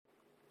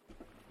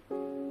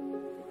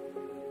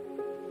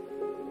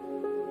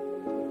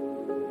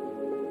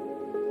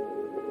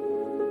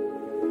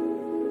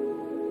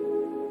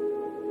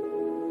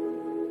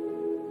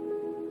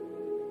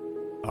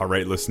All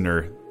right,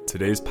 listener,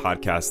 today's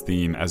podcast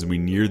theme as we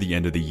near the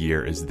end of the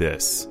year is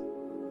this: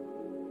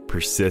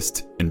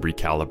 persist and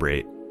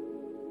recalibrate.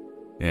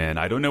 And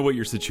I don't know what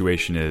your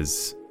situation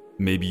is.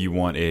 Maybe you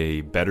want a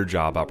better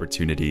job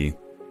opportunity.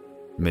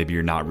 Maybe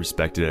you're not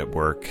respected at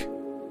work,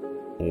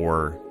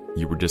 or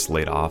you were just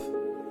laid off.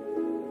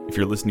 If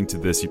you're listening to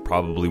this, you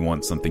probably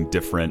want something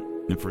different.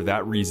 And for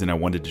that reason, I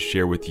wanted to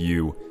share with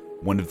you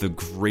one of the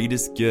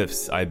greatest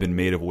gifts I've been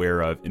made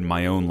aware of in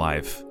my own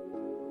life.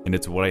 And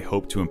it's what I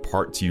hope to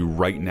impart to you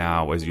right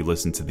now as you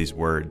listen to these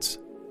words.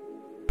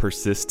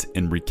 Persist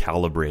and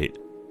recalibrate.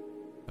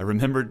 I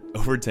remember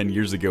over 10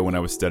 years ago when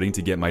I was studying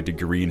to get my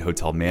degree in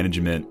hotel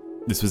management,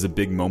 this was a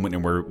big moment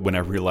when I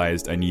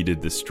realized I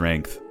needed this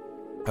strength.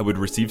 I would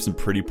receive some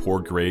pretty poor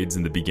grades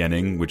in the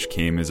beginning, which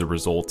came as a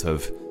result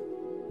of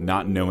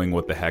not knowing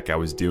what the heck I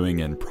was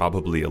doing and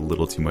probably a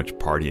little too much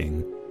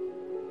partying.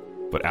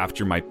 But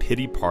after my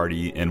pity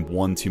party and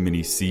one too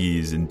many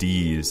C's and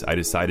D's, I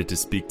decided to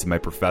speak to my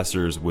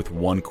professors with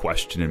one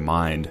question in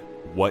mind: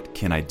 what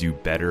can I do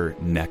better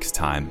next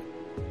time?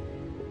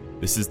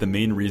 This is the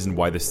main reason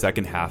why the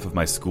second half of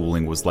my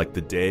schooling was like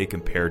the day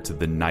compared to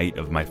the night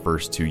of my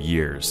first 2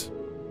 years.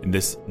 And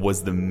this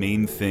was the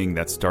main thing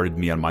that started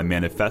me on my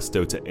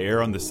manifesto to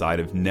err on the side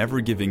of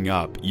never giving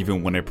up,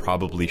 even when I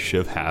probably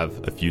should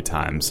have a few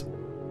times.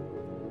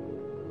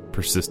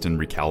 Persist and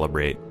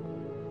recalibrate.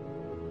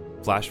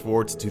 Flash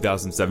forward to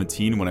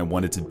 2017 when I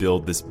wanted to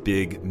build this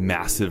big,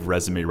 massive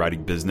resume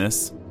writing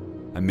business.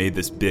 I made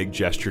this big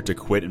gesture to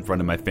quit in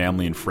front of my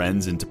family and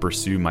friends and to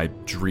pursue my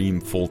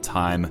dream full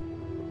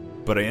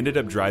time. But I ended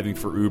up driving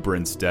for Uber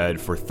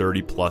instead for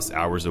 30 plus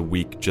hours a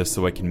week just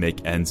so I can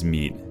make ends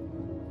meet.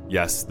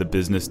 Yes, the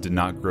business did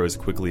not grow as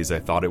quickly as I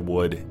thought it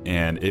would,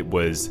 and it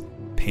was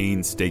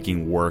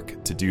painstaking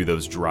work to do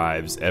those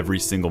drives. Every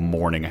single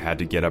morning I had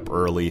to get up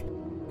early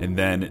and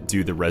then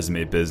do the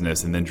resume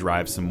business and then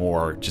drive some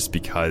more just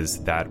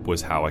because that was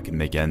how I could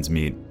make ends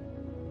meet.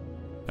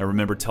 I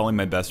remember telling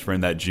my best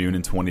friend that June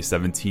in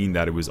 2017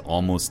 that it was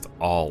almost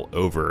all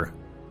over.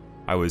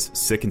 I was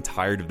sick and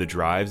tired of the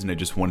drives and I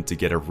just wanted to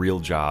get a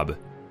real job.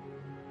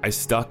 I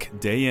stuck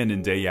day in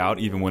and day out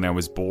even when I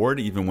was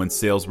bored, even when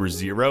sales were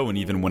zero, and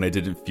even when I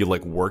didn't feel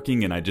like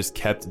working, and I just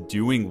kept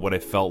doing what I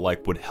felt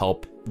like would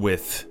help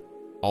with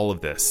all of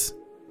this.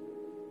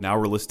 Now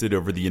we're listed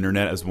over the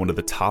internet as one of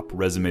the top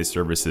resume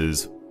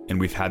services, and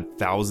we've had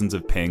thousands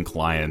of paying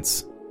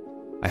clients.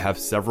 I have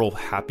several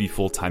happy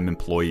full-time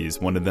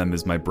employees. One of them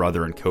is my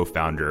brother and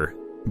co-founder.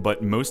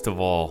 But most of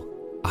all,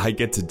 I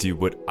get to do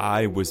what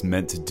I was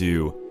meant to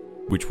do,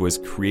 which was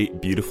create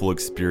beautiful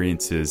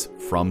experiences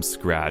from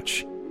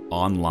scratch,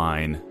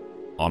 online,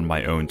 on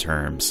my own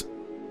terms.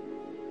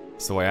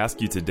 So I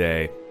ask you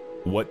today,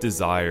 what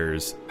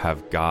desires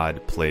have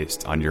God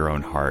placed on your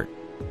own heart?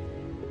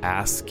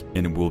 Ask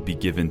and it will be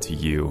given to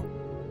you.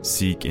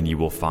 Seek and you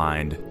will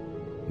find.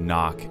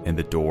 Knock and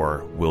the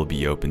door will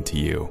be open to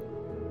you.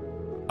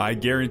 I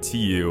guarantee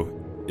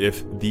you,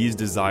 if these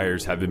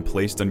desires have been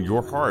placed on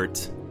your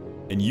heart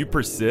and you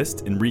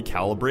persist and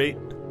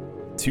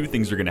recalibrate, two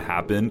things are going to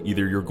happen.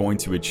 Either you're going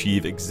to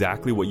achieve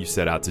exactly what you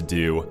set out to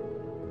do,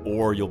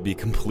 or you'll be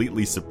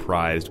completely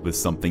surprised with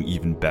something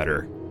even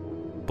better.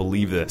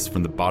 Believe this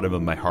from the bottom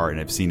of my heart, and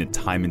I've seen it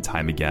time and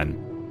time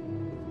again.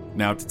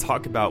 Now, to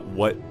talk about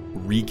what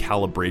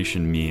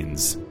recalibration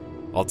means,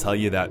 I'll tell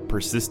you that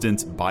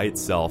persistence by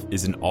itself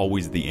isn't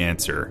always the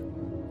answer.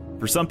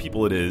 For some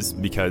people it is,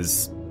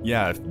 because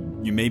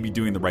you may be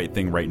doing the right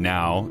thing right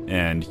now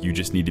and you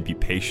just need to be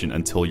patient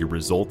until your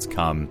results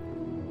come.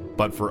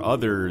 But for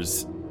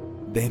others,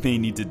 they may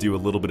need to do a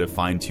little bit of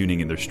fine-tuning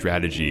in their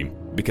strategy,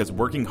 because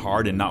working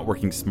hard and not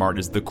working smart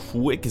is the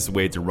quickest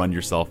way to run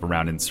yourself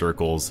around in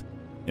circles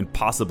and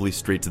possibly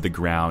straight to the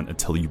ground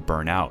until you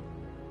burn out.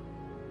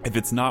 If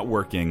it's not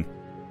working,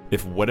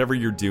 if whatever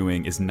you're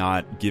doing is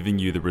not giving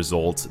you the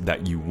results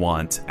that you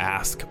want,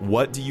 ask,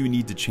 what do you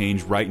need to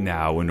change right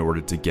now in order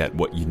to get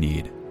what you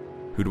need?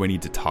 Who do I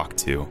need to talk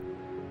to?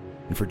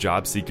 And for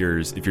job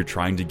seekers, if you're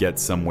trying to get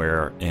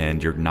somewhere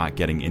and you're not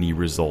getting any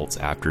results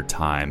after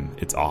time,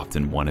 it's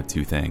often one of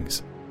two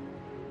things.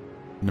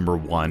 Number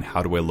one,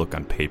 how do I look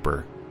on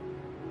paper?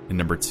 And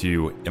number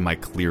two, am I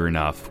clear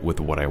enough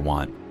with what I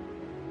want?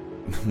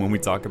 When we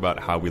talk about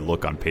how we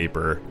look on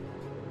paper,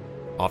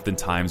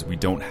 oftentimes we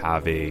don't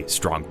have a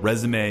strong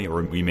resume,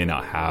 or we may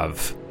not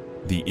have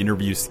the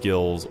interview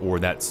skills or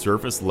that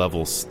surface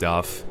level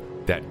stuff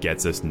that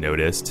gets us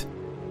noticed.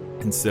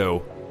 And so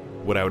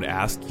what I would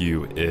ask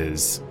you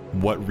is,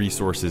 what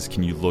resources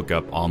can you look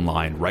up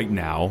online right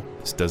now?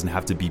 This doesn't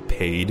have to be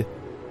paid.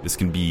 This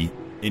can be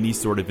any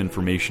sort of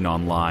information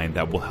online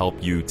that will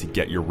help you to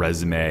get your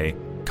resume,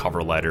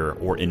 cover letter,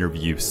 or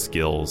interview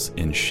skills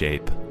in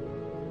shape.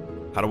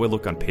 How do I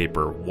look on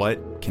paper?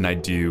 What can I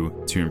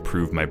do to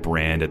improve my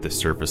brand at the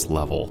surface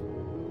level?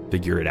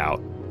 Figure it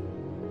out.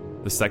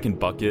 The second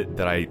bucket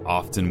that I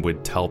often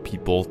would tell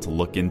people to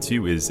look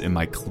into is, am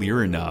I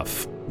clear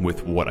enough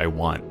with what I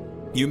want?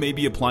 You may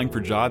be applying for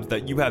jobs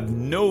that you have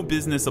no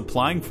business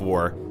applying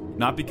for,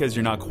 not because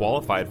you're not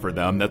qualified for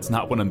them, that's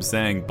not what I'm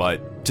saying,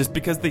 but just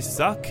because they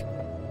suck.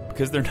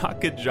 because they're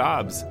not good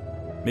jobs.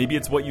 Maybe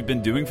it's what you've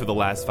been doing for the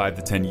last 5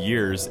 to 10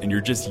 years and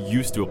you're just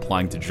used to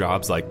applying to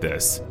jobs like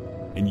this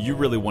and you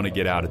really want to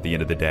get out at the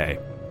end of the day.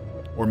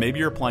 Or maybe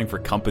you're applying for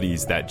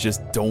companies that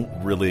just don't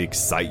really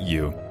excite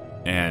you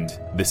and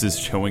this is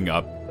showing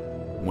up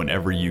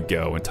whenever you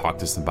go and talk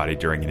to somebody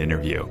during an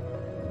interview.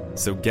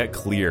 So get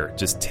clear.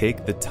 Just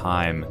take the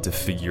time to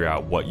figure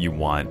out what you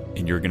want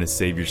and you're going to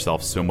save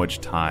yourself so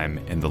much time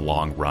in the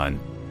long run.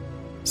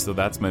 So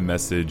that's my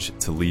message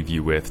to leave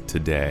you with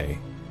today,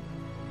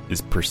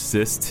 is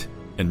persist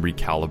and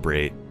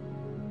recalibrate.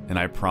 And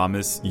I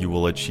promise you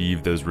will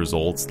achieve those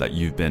results that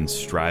you've been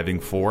striving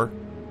for,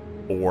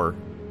 or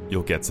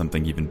you'll get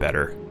something even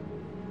better.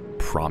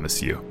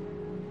 Promise you.